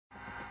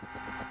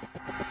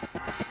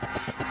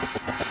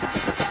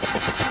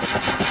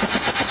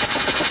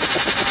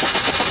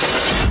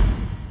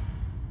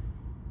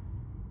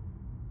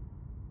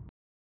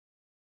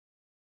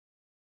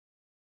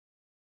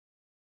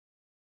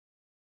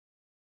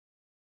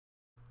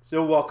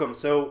So welcome.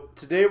 So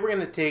today we're going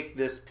to take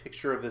this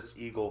picture of this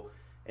eagle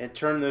and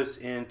turn this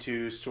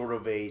into sort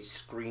of a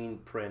screen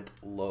print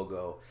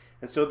logo.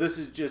 And so this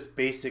is just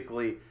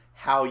basically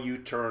how you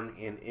turn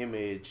an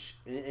image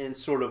and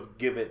sort of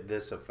give it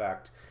this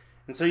effect.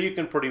 And so you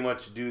can pretty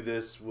much do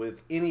this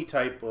with any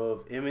type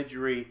of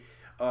imagery.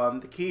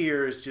 The key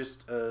here is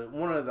just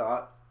one of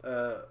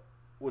the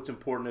what's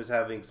important is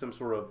having some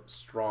sort of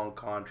strong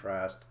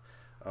contrast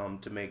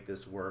to make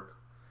this work.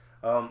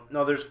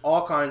 Now there's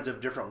all kinds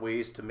of different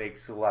ways to make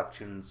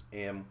selections,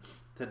 and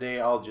today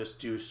I'll just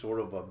do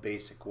sort of a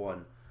basic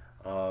one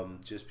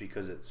just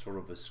because it's sort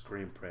of a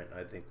screen print.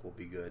 I think will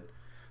be good.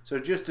 So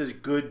just a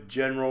good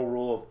general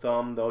rule of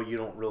thumb, though you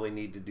don't really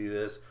need to do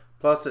this,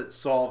 plus it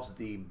solves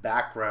the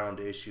background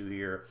issue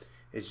here.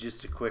 It's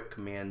just a quick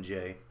Command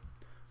J,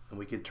 and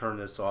we can turn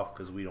this off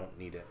because we don't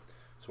need it.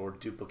 So we're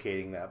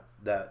duplicating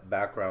that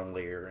background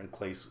layer in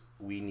case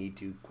we need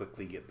to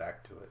quickly get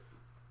back to it.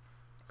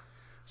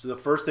 So the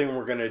first thing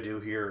we're going to do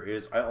here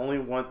is I only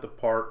want the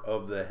part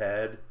of the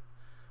head.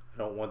 I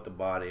don't want the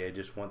body, I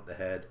just want the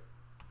head.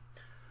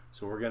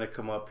 So we're going to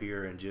come up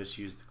here and just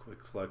use the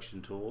quick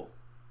selection tool.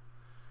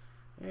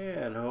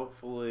 And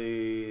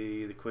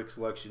hopefully the quick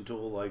selection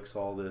tool likes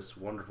all this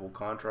wonderful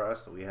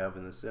contrast that we have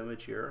in this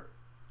image here.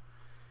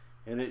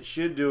 And it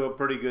should do a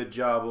pretty good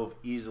job of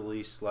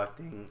easily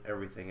selecting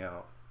everything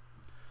out.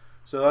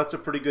 So that's a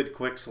pretty good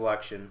quick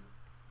selection.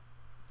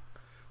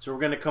 So we're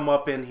going to come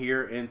up in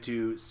here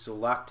into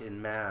select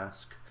and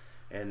mask,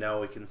 and now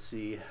we can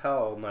see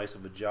how nice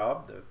of a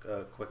job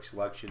the quick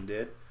selection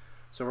did.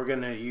 So we're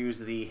going to use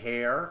the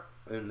hair,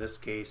 in this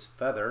case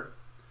feather,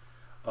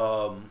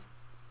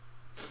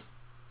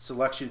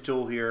 selection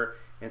tool here,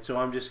 and so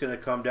I'm just going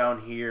to come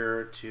down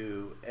here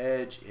to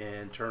edge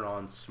and turn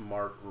on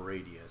smart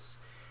radius.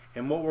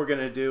 And what we're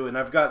going to do, and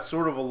I've got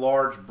sort of a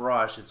large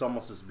brush, it's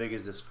almost as big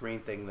as the screen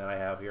thing that I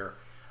have here.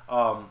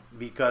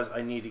 Because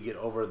I need to get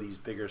over these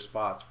bigger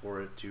spots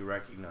for it to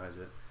recognize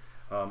it.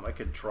 I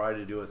could try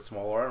to do it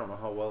smaller. I don't know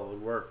how well it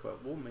would work,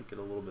 but we'll make it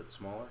a little bit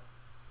smaller.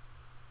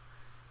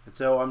 And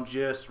so I'm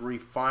just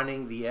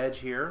refining the edge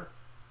here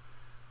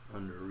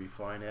under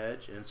refine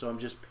edge, and so I'm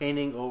just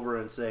painting over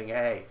and saying,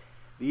 hey,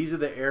 these are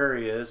the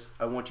areas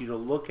I want you to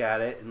look at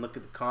it and look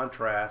at the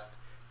contrast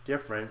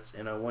difference,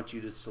 and I want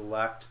you to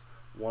select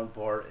one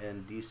part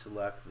and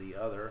deselect the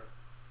other.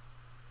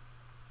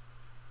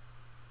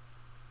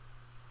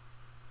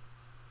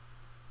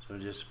 So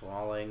I'm just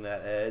following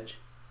that edge.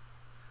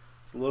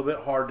 It's a little bit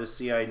hard to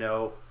see, I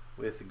know,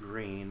 with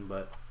green,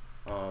 but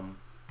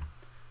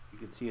you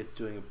can see it's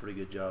doing a pretty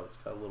good job. It's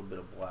got a little bit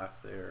of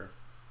black there,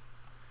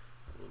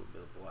 a little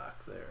bit of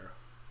black there.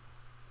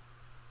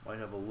 Might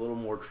have a little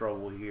more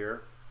trouble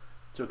here.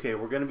 It's okay.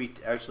 We're going to be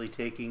actually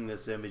taking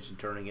this image and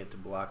turning it to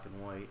black and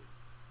white,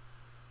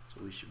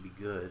 so we should be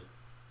good.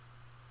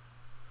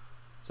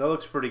 So that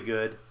looks pretty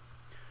good.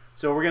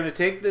 So we're going to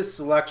take this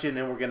selection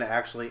and we're going to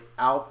actually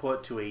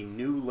output to a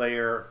new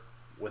layer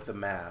with a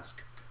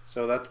mask.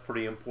 So that's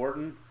pretty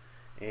important.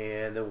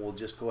 And then we'll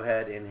just go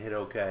ahead and hit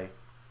OK.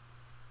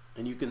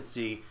 And you can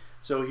see,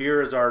 so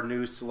here is our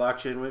new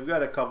selection. We've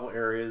got a couple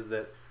areas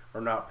that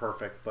are not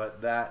perfect,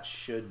 but that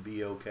should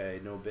be okay.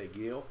 No big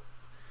deal.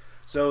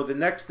 So the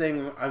next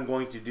thing I'm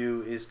going to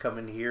do is come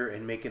in here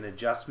and make an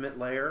adjustment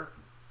layer.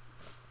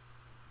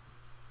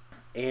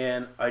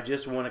 And I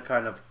just want to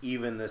kind of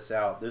even this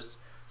out. There's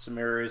some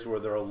areas where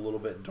they're a little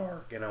bit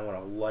dark, and I want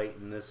to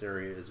lighten this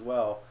area as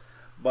well.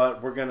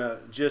 But we're going to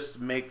just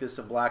make this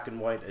a black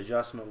and white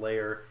adjustment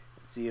layer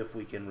and see if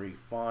we can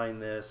refine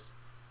this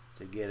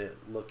to get it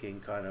looking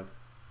kind of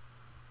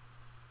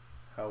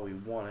how we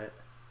want it.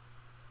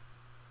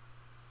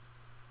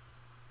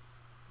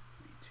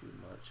 Be too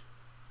much.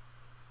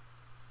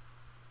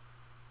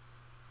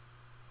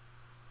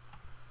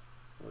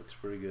 Looks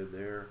pretty good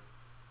there.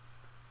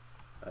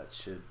 That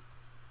should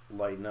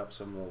lighten up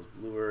some of those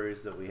blue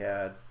areas that we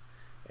had,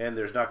 and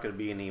there's not going to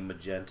be any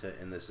magenta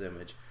in this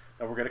image.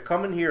 Now we're going to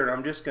come in here, and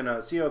I'm just going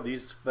to see how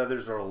these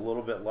feathers are a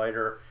little bit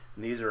lighter,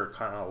 and these are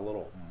kind of a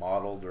little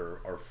mottled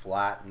or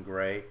flat and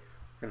gray.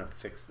 We're going to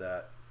fix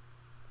that.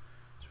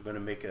 So we're going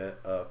to make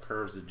a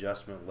curves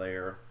adjustment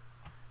layer.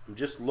 I'm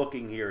just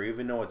looking here,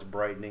 even though it's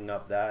brightening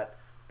up that,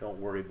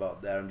 don't worry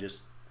about that. I'm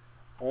just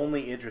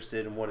only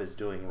interested in what it's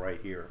doing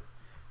right here,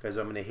 because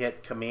I'm going to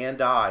hit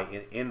Command I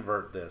and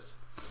invert this.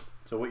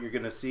 So what you're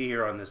going to see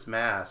here on this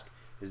mask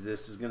is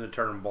this is going to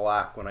turn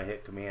black when I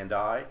hit Command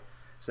I,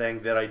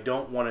 saying that I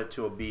don't want it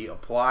to be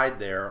applied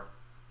there.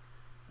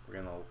 We're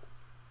going to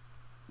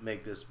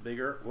make this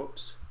bigger.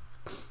 Whoops.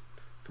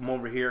 Come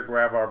over here,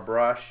 grab our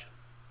brush.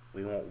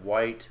 We want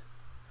white.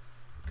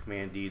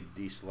 Command D to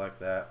deselect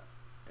that,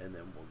 and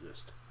then we'll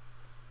just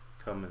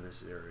come in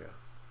this area.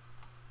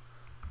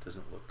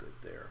 Doesn't look good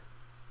there.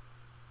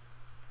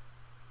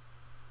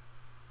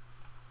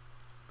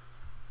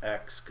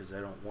 X, because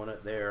I don't want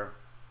it there.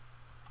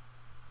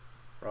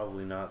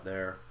 Probably not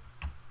there.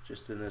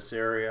 Just in this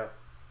area.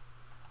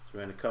 So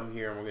we're going to come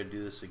here and we're going to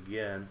do this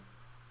again.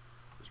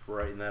 Just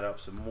brighten that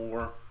up some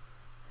more.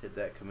 Hit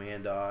that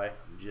Command I.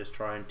 I'm just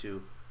trying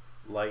to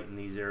lighten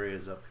these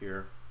areas up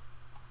here.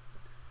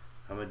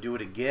 I'm going to do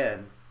it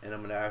again, and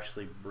I'm going to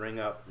actually bring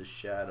up the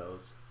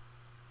shadows,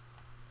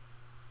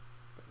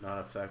 but not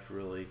affect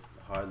really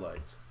the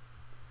highlights.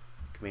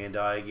 Command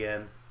I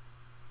again.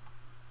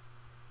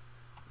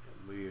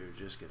 And we are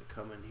just going to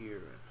come in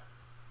here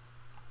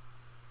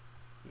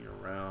and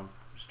around.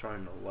 I'm just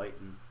trying to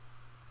lighten.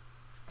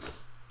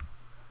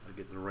 I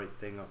get the right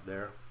thing up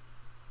there.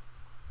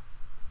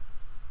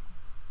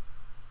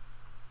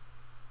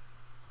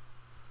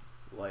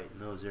 Lighten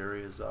those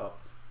areas up.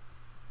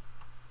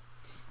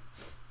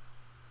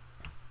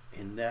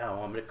 And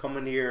now I'm going to come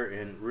in here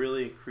and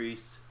really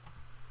increase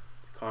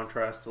the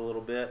contrast a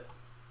little bit.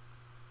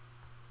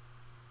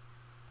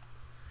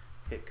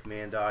 Hit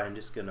Command I. I'm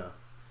just going to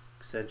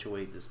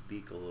accentuate this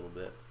beak a little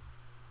bit.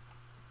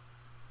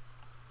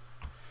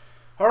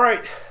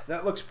 Alright,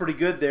 that looks pretty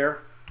good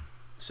there.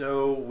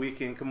 So we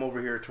can come over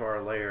here to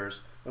our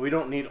layers. And we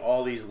don't need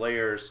all these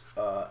layers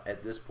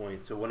at this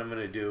point. So what I'm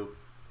going to do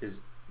is,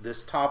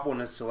 this top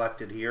one is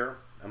selected here.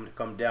 I'm going to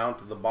come down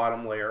to the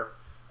bottom layer,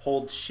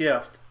 hold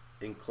Shift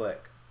and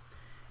click.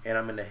 And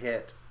I'm going to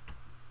hit,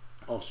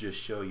 I'll just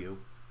show you.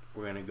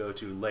 We're going to go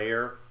to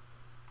Layer,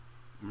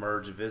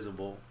 Merge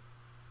Visible,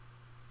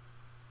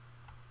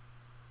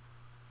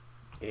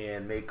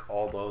 and make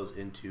all those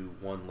into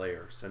one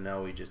layer. So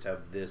now we just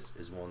have this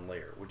as one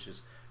layer, which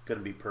is going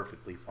to be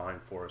perfectly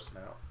fine for us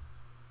now.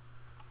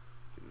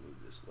 We can move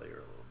this layer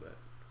a little bit,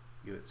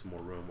 give it some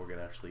more room. We're going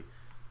to actually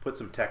put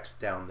some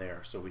text down there,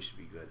 so we should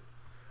be good.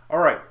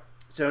 Alright,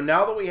 so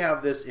now that we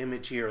have this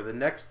image here, the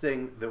next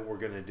thing that we're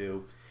going to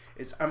do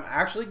is I'm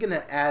actually going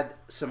to add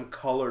some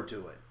color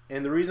to it.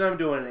 And the reason I'm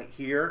doing it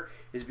here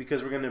is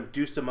because we're going to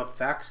do some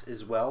effects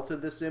as well to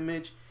this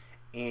image,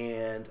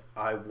 and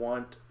I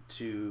want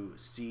to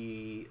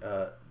see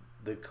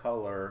the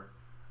color.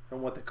 I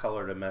don't want the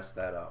color to mess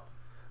that up.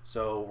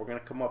 So we're going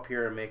to come up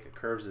here and make a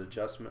curves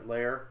adjustment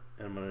layer,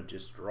 and I'm going to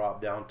just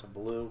drop down to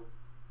blue,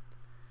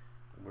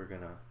 and we're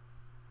going to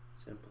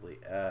simply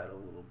add a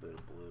little bit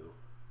of blue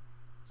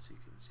so you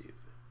can see if it,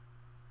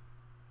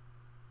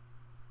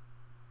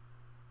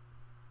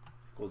 I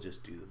think we'll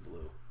just do the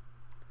blue.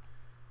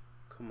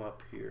 Come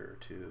up here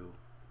to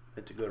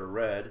go to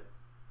red,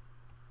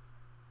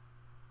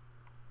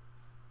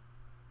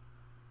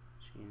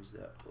 change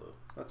that blue.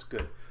 That's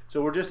good.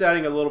 So we're just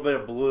adding a little bit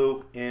of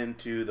blue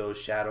into those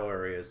shadow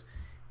areas,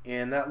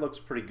 and that looks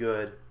pretty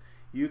good.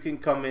 You can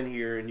come in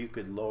here and you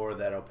could lower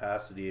that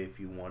opacity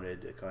if you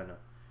wanted to kind of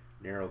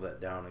narrow that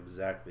down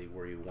exactly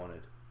where you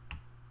wanted.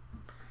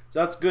 So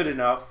that's good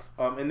enough.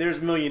 And there's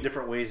a million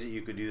different ways that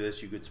you could do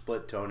this. You could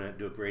split tone it,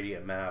 do a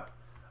gradient map,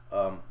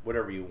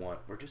 whatever you want.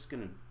 We're just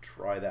going to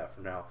try that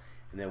for now.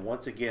 And then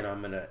once again,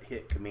 I'm going to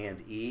hit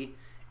Command E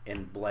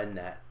and blend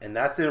that. And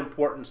that's an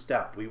important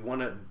step. We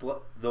want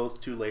to those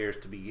two layers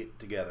to be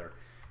together,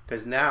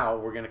 because now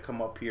we're going to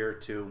come up here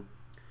to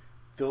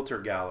Filter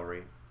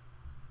Gallery,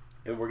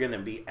 and we're going to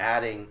be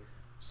adding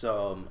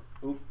some,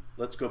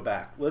 let's go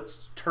back.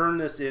 Let's turn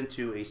this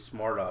into a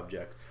smart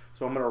object.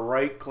 So I'm going to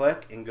right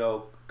click and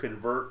go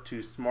Convert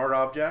to Smart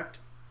Object.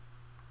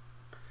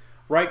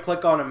 Right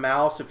click on a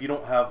mouse. If you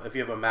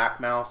have a Mac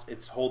mouse,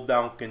 it's hold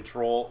down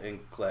Control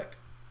and click.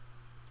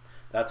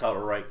 That's how to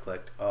right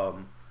click.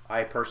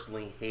 I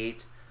personally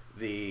hate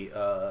the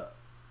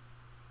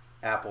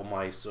Apple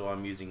mice, so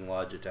I'm using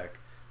Logitech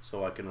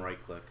so I can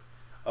right click.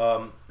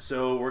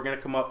 So we're going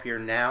to come up here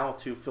now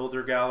to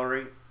Filter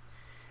Gallery,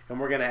 and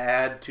we're going to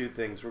add two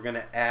things. We're going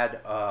to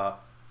add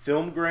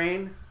film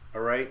grain,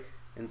 all right?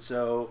 And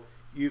so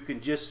you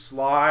can just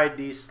slide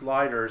these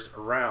sliders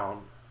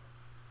around,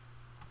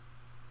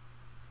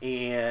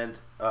 and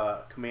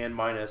Command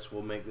minus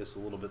will make this a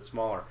little bit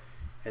smaller.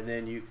 And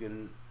then you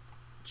can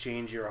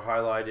change your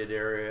highlighted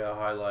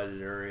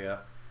area.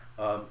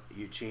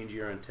 You change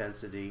your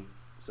intensity,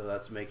 so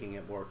that's making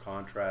it more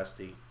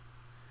contrasty.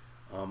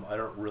 I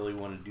don't really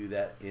want to do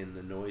that in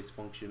the noise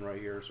function right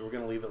here, so we're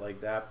going to leave it like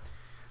that.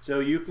 So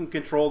you can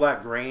control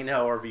that grain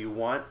however you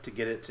want to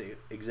get it to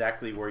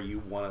exactly where you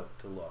want it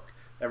to look.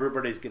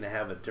 Everybody's going to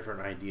have a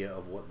different idea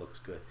of what looks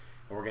good.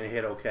 And we're going to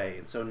hit OK.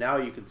 And so now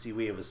you can see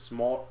we have a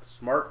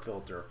smart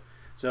filter.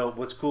 So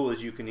what's cool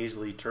is you can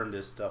easily turn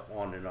this stuff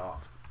on and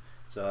off.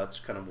 So that's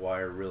kind of why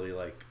I really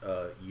like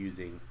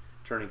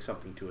turning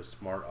something to a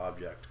smart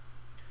object.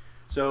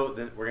 So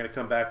then we're going to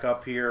come back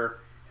up here,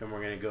 and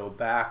we're going to go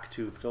back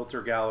to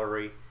Filter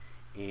Gallery,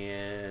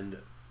 and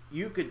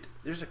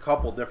there's a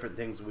couple different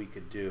things we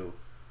could do,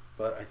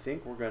 but I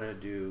think we're going to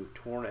do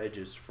Torn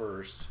Edges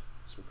first.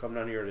 So come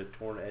down here to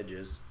Torn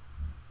Edges.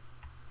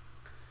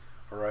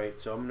 Alright,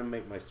 so I'm going to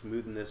make my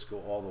smoothness go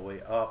all the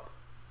way up.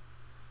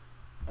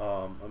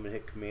 I'm going to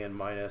hit Command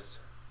minus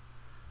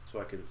so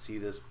I can see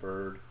this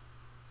bird.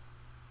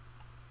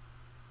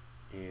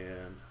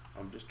 And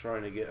I'm just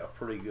trying to get a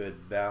pretty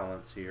good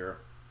balance here.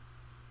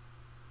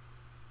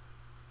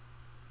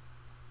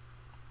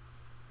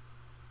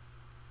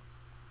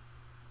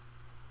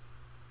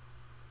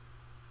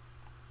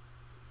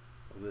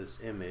 Of this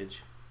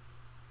image.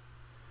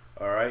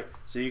 Alright,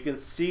 so you can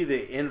see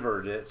they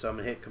inverted it, so I'm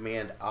going to hit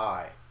Command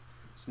I.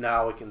 So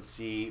now we can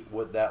see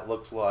what that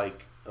looks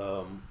like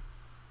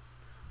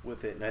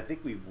with it, and I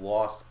think we've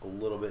lost a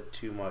little bit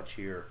too much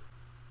here.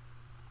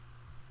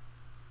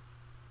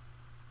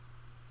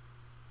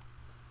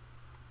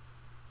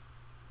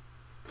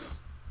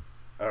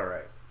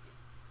 Alright,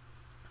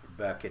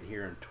 we're back in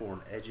here in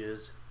torn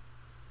edges.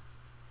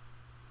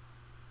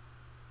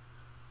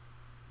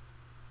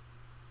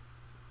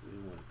 We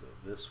want to go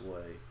this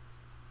way,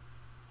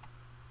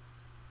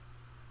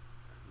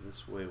 and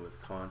this way with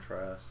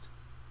contrast.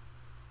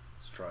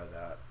 Let's try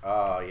that.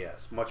 Ah,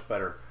 yes, much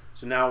better.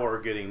 So now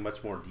we're getting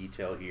much more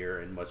detail here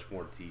and much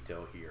more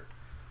detail here.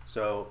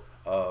 So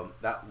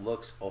that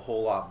looks a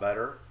whole lot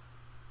better.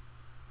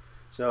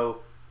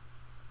 So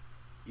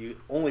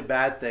only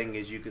bad thing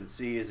is you can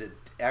see is it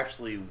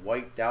actually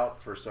wiped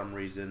out for some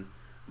reason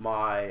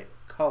my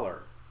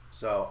color.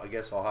 So I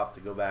guess I'll have to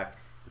go back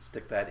and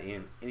stick that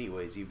in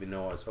anyways, even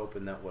though I was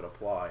hoping that would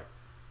apply.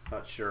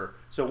 Not sure.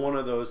 So one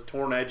of those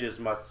torn edges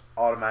must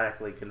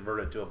automatically convert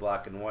it to a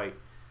black and white.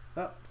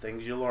 Oh,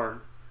 things you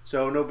learn.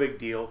 So no big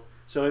deal.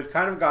 So we've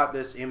kind of got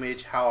this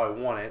image how I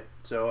want it.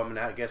 So I'm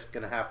I guess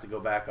gonna have to go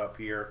back up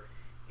here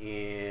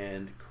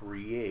and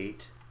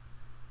create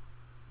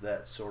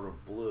that sort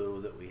of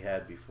blue that we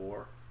had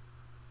before.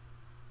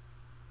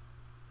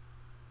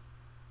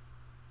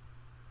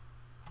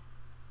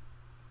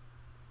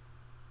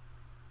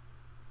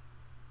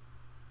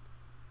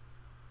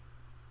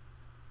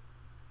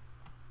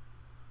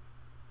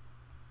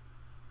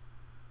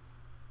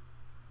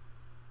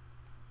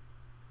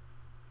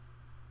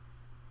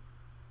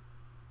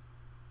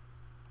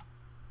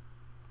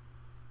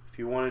 If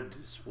you wanted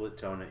to split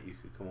tone it, you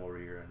could come over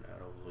here and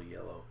add a little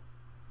yellow.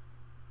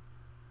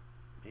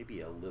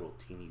 Maybe a little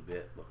teeny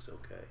bit looks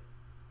okay.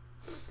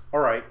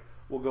 Alright,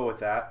 we'll go with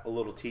that. A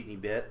little teeny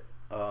bit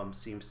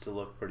seems to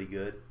look pretty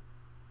good.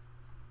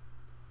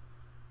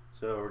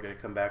 So we're going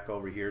to come back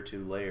over here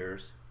to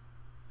layers,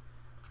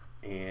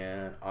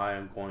 and I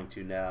am going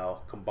to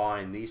now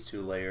combine these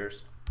two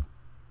layers.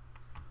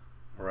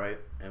 Alright,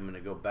 I'm going to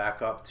go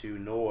back up to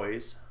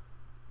noise.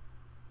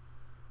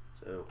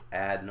 So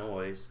add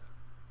noise.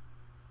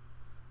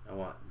 I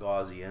want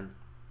Gaussian.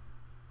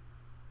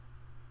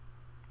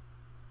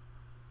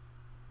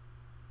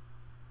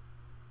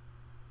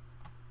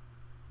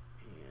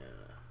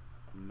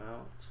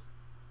 Amount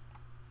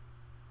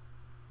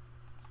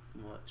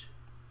much.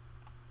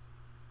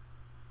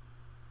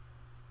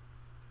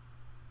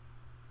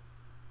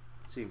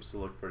 Seems to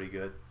look pretty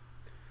good.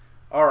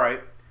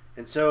 Alright,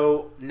 and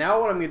so now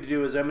what I'm going to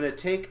do is I'm going to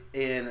take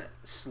and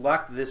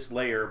select this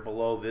layer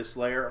below this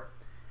layer,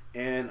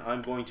 and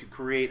I'm going to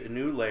create a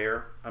new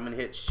layer. I'm going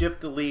to hit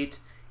Shift Delete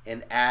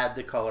and add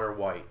the color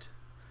white.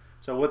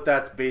 So what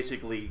that's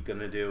basically going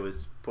to do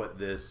is put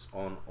this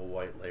on a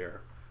white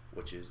layer,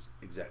 which is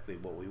exactly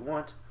what we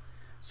want.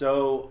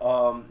 So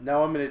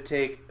now I'm going to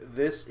take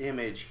this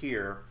image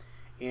here,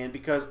 and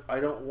because I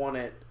don't want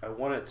it, I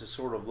want it to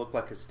sort of look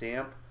like a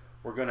stamp,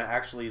 we're going to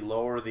actually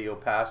lower the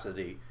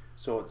opacity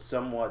so it's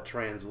somewhat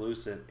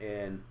translucent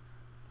and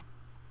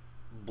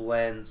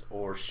blends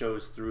or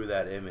shows through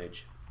that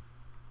image.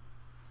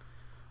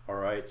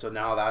 Alright, so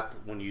now that's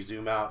when you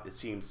zoom out, it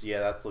seems, yeah,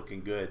 that's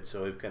looking good.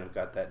 So we've kind of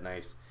got that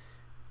nice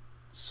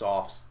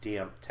soft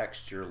stamp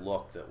texture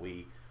look that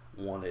we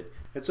wanted.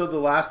 And so the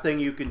last thing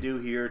you can do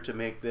here to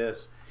make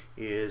this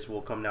is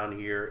we'll come down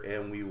here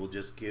and we will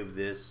just give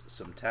this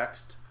some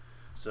text.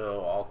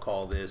 So I'll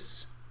call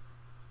this,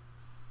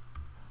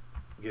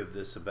 give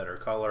this a better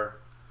color.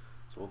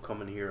 So we'll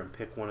come in here and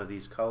pick one of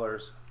these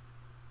colors.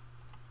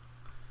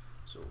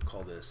 So we'll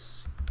call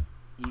this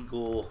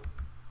Eagle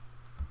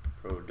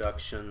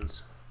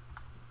Productions.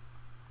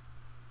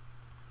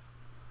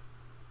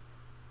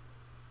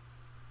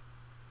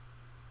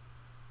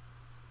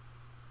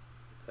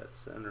 Get that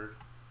centered.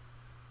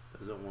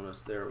 Doesn't want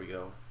us. There we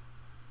go.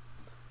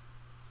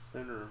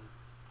 Center.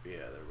 Yeah,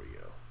 there we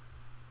go.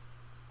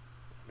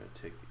 I'm going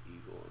to take the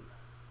eagle and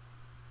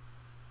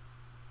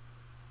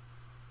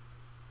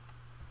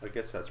I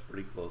guess that's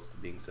pretty close to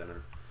being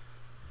centered.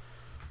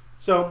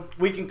 So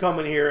we can come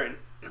in here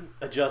and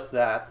adjust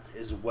that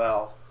as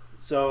well.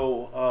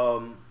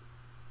 So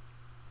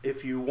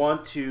if you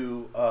want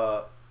to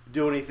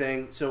do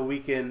anything, so we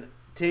can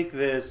take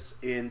this,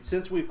 and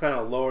since we've kind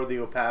of lowered the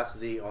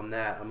opacity on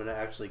that, I'm going to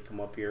actually come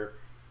up here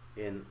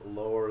and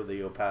lower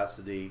the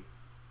opacity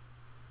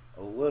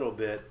a little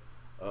bit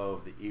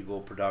of the Eagle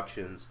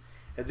Productions.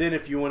 And then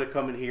if you want to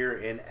come in here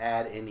and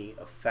add any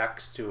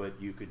effects to it,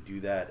 you could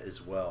do that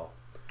as well.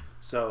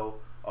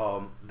 So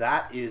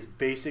that is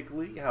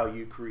basically how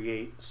you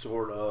create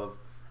sort of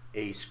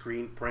a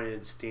screen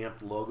printed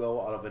stamped logo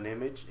out of an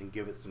image and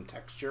give it some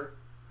texture.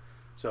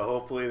 So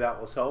hopefully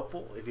that was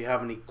helpful. If you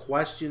have any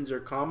questions or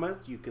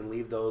comments, you can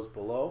leave those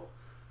below.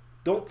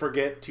 Don't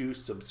forget to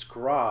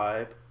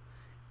subscribe,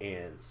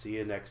 and see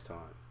you next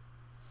time.